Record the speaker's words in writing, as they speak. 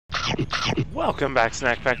Welcome back,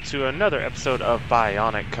 Snack Pack, to another episode of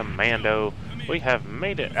Bionic Commando. We have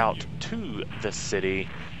made it out to the city,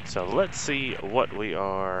 so let's see what we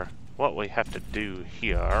have to do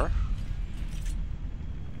here.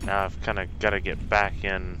 Now I've kind of got to get back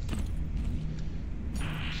in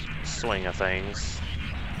swing of things,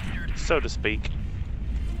 so to speak.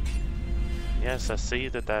 Yes, I see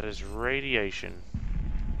that is radiation.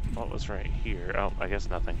 What was right here? Oh, I guess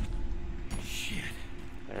nothing. Shit.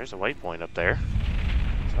 There's a waypoint up there.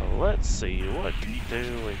 So let's see, what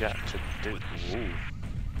do we got to do? Ooh.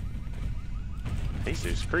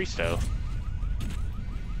 Jesus Cristo.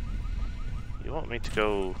 You want me to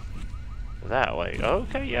go that way?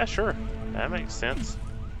 Okay, yeah, sure. That makes sense.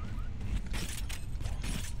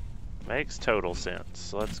 Makes total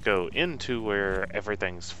sense. Let's go into where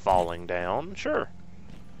everything's falling down. Sure.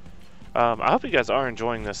 I hope you guys are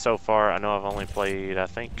enjoying this so far. I know I've only played, I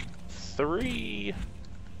think, three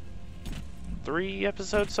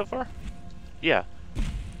episodes so far? Yeah.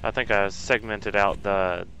 I think I segmented out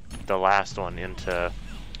the last one into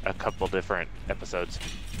a couple different episodes.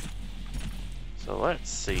 So let's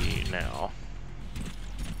see now.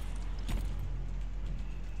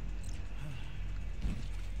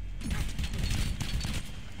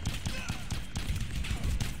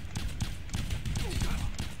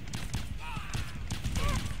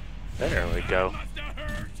 There we go.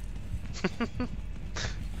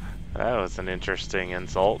 That was an interesting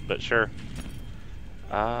insult, but sure.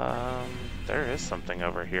 There is something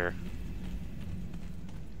over here.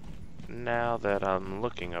 Now that I'm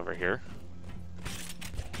looking over here.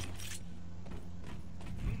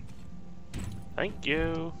 Thank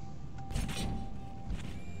you.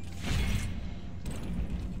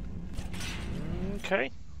 Okay.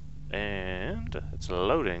 And it's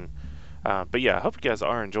loading. But yeah, I hope you guys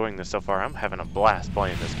are enjoying this so far. I'm having a blast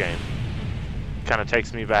playing this game. Kind of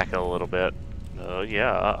takes me back a little bit. Oh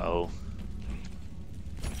yeah, uh-oh.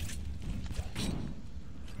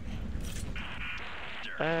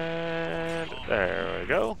 And there we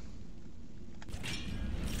go.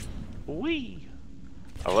 Whee!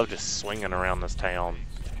 I love just swinging around this town.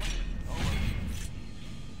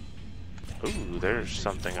 Ooh, there's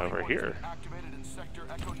something over here.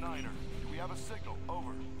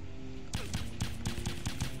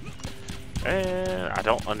 And I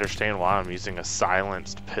don't understand why I'm using a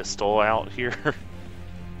silenced pistol out here.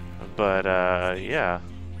 But, yeah.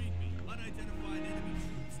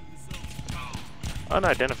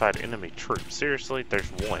 Unidentified enemy troops. Seriously? There's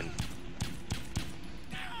one.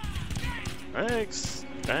 Thanks.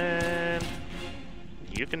 And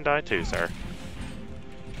you can die too, sir.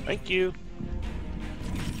 Thank you.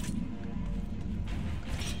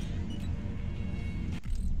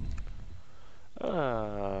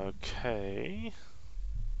 Okay.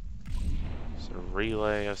 It's a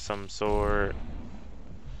relay of some sort.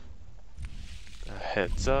 A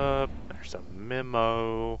heads up. There's a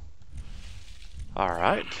memo.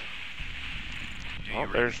 Alright. Well,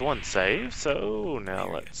 there's one save, so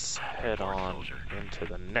now let's head on into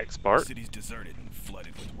the next part. The city's deserted and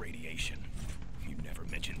flooded with radiation. You never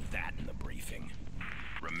mentioned that in the briefing.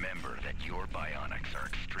 Remember that your bionics are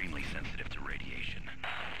extremely sensitive to radiation.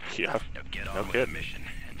 Yeah, Now get on no with kidding. the mission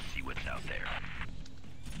and see what's out there.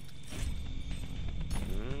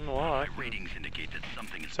 Well, I My readings indicate that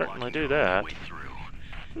something is certainly blocking do your that. way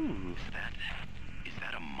through. Ooh. Is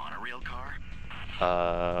that a monorail car?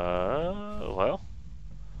 Well.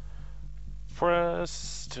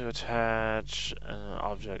 Press to attach an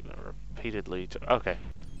object repeatedly to... Okay.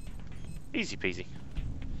 Easy peasy.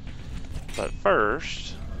 But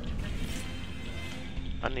first,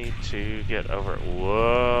 I need to get over...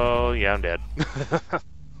 Whoa, yeah, I'm dead.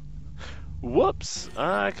 Whoops!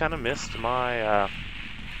 I kind of missed my,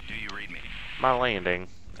 Do you read me? my landing,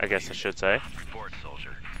 I guess I should say. Report,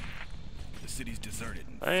 soldier. The city's deserted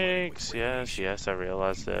and Thanks, flooded with yes, radiation. yes, I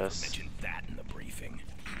realize You never this. mentioned that in the briefing.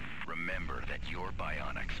 Remember that your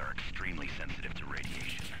bionics are extremely sensitive to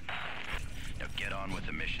radiation. Now get on with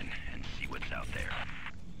the mission and see what's out there.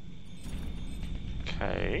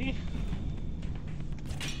 Okay.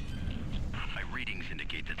 My readings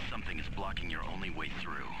indicate that something is blocking your only way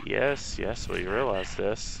through. Yes, yes, we realize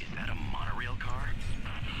this. Is that a monorail car?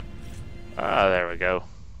 Ah, there we go.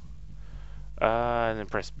 And then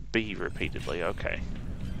press B repeatedly, okay.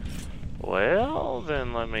 Well,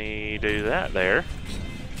 then let me do that there.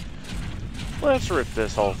 Let's rip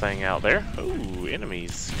this whole thing out there. Ooh,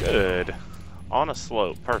 enemies, good. On a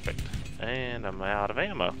slope, perfect. And I'm out of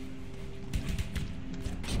ammo.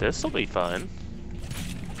 This'll be fun.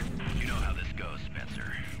 You know how this goes,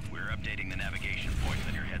 Spencer. We're updating the navigation points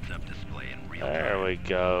on your heads-up display in real time. There we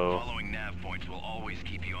go. Following nav points will always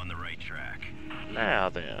keep you on the right track. Now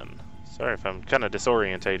then. Sorry if I'm kind of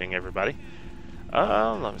disorientating everybody.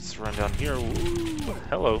 Let's run down here. Ooh,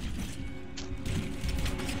 hello.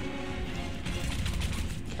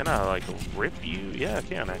 Can I, like, rip you? Yeah, I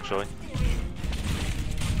can, actually.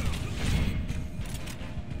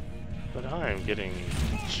 But I am getting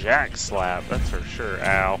jack slapped, that's for sure.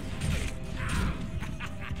 Ow.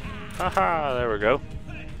 Haha, there we go.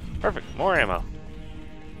 Perfect, more ammo.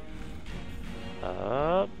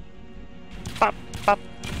 Pop, pop,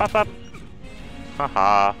 pop, pop.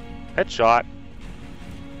 Haha, headshot.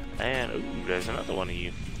 And, ooh, there's another one of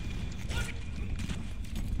you.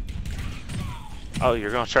 Oh,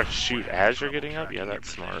 you're gonna try to shoot as you're getting up? Yeah, that's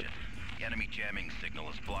smart. Enemy jamming signal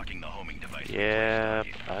is blocking the homing device. Yeah,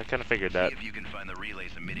 I kind of figured that. See if you can find the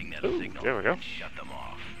relays emitting that Ooh, signal. there we go. And shut them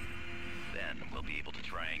off. Then we'll be able to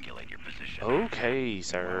triangulate your position. Okay,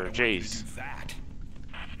 sir. Jeez.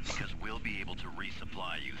 Because we'll be able to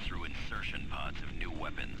resupply you through insertion pods of new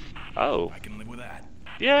weapons. Oh. I can live with that.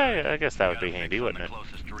 Yeah, I guess that would be handy, wouldn't it?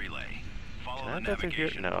 Closest relay. Can I go through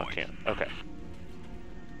here? No, I can't. Okay.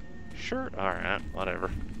 Sure. Alright,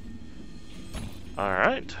 whatever.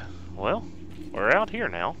 Alright. Well, we're out here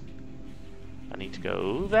now. I need to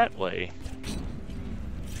go that way.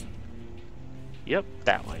 Yep,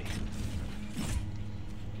 that way.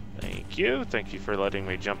 Thank you. Thank you for letting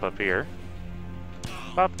me jump up here.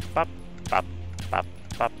 Pop, pop, pop, pop,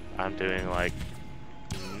 pop. I'm doing, like,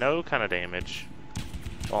 no kind of damage.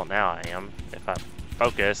 Well, now I am, if I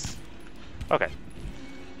focus. Okay.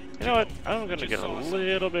 You know what? I'm gonna get a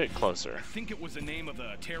little bit closer. I think it was the name of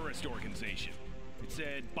the terrorist organization. It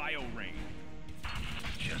said BioRing.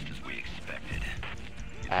 Just as we expected.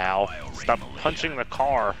 Ow. Stop punching the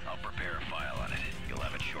car. I'll prepare a file on it. You'll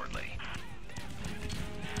have it shortly.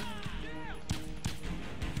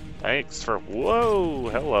 Thanks for... Whoa!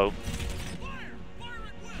 Hello.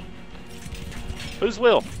 Whose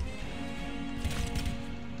will?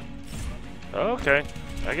 Okay.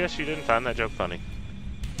 I guess you didn't find that joke funny.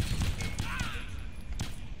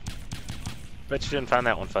 Bet you didn't find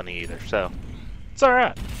that one funny either, so... It's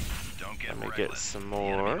alright. Let me get some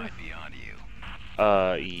more.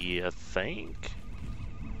 You think?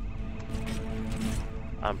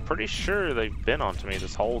 I'm pretty sure they've been onto me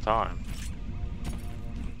this whole time.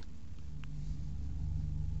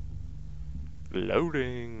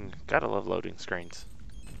 Loading. Gotta love loading screens.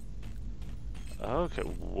 Okay,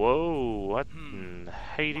 whoa, what in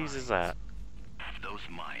Hades is that? Those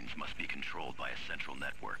mines must be controlled by a central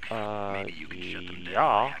network. Maybe you can shut them down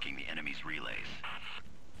by hacking the enemy's relays.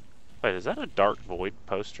 Wait, is that a Dark Void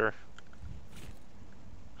poster?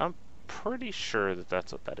 I'm pretty sure that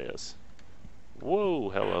that's what that is. Whoa,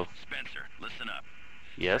 hello. Spencer, listen up.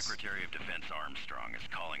 Yes? Secretary of Defense Armstrong is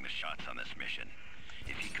calling the shots on this mission.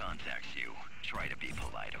 If he contacts you, try to be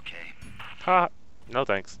polite, okay? Ha! No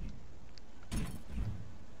thanks.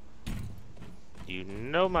 You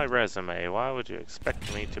know my resume. Why would you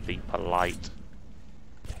expect me to be polite?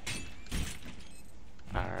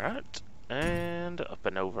 Alright. And up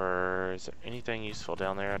and over. Is there anything useful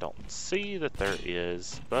down there? I don't see that there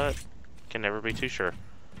is, but can never be too sure.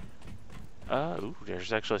 Ooh,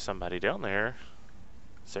 there's actually somebody down there.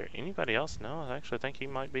 Is there anybody else? No, I actually think he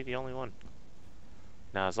might be the only one.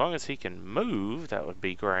 Now, as long as he can move, that would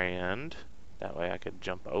be grand. That way I could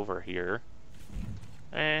jump over here.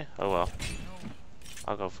 Oh well.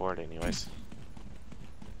 I'll go for it anyways.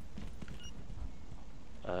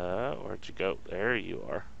 Where'd you go? There you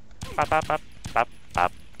are. Pop, pop, pop, pop,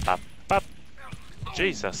 pop, pop, pop.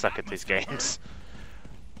 Jeez, I suck at these games.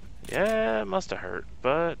 Yeah, it must have hurt,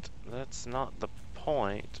 but that's not the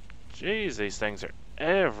point. Jeez, these things are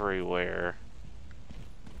everywhere.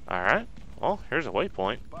 Alright, well, here's a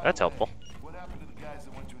waypoint. That's helpful. What happened to the guys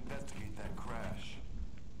that went to investigate that crash?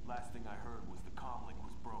 Last thing I heard was the comm link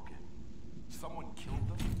was broken. Someone killed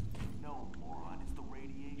them? No, moron, it's the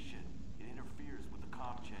radiation. It interferes with the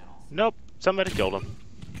comm channels. Nope, somebody killed him.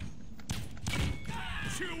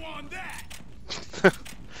 Chew on that!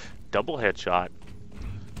 Double headshot.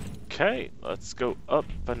 Okay, let's go up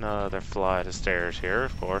another flight of stairs here.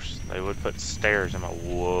 Of course, they would put stairs in my...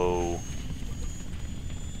 Whoa.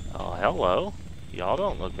 Oh, hello. Y'all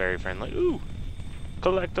don't look very friendly. Ooh,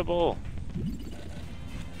 collectible.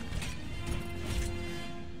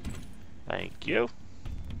 Thank you.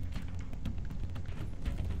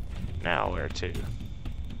 Now where to?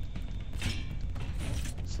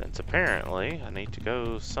 Since apparently I need to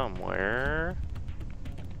go somewhere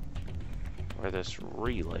where this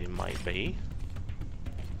relay might be.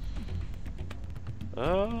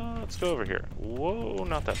 Let's go over here. Whoa,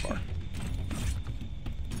 not that far.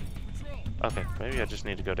 Okay, maybe I just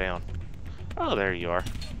need to go down. Oh, there you are.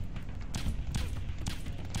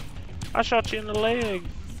 I shot you in the leg.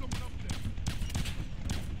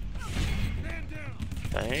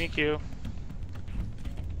 Thank you.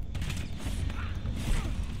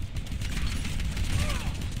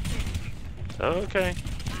 Okay,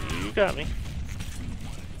 you got me.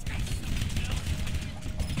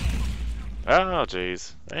 Oh,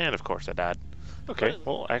 jeez. And of course I died. Okay,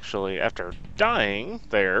 well, actually, after dying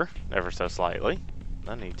there, ever so slightly,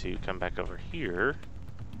 I need to come back over here.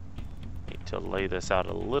 Need to lay this out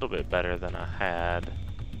a little bit better than I had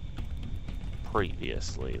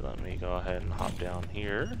previously. Let me go ahead and hop down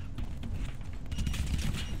here.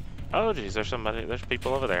 Oh, geez, there's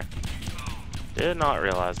people over there. Did not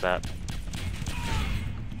realize that.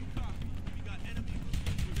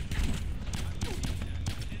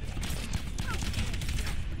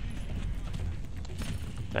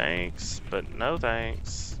 Thanks, but no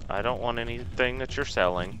thanks. I don't want anything that you're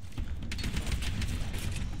selling.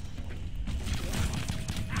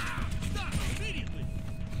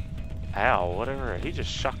 Ow, whatever. He just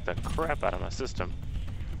shocked the crap out of my system.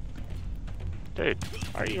 Dude,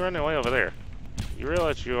 why are you running away over there? You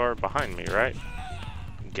realize you are behind me, right?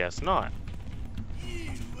 Guess not.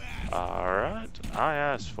 Alright, I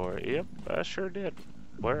asked for it. Yep, I sure did.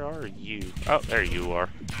 Where are you? Oh, there you are.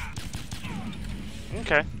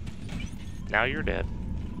 Okay. Now you're dead.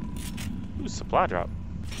 Ooh, supply drop.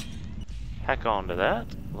 Hack on to that.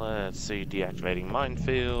 Let's see, deactivating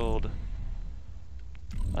minefield.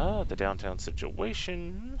 The downtown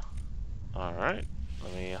situation. Alright,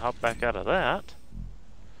 let me hop back out of that.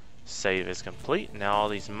 Save is complete. Now all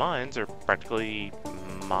these mines are practically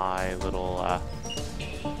my little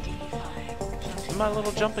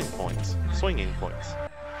jumping points, swinging points.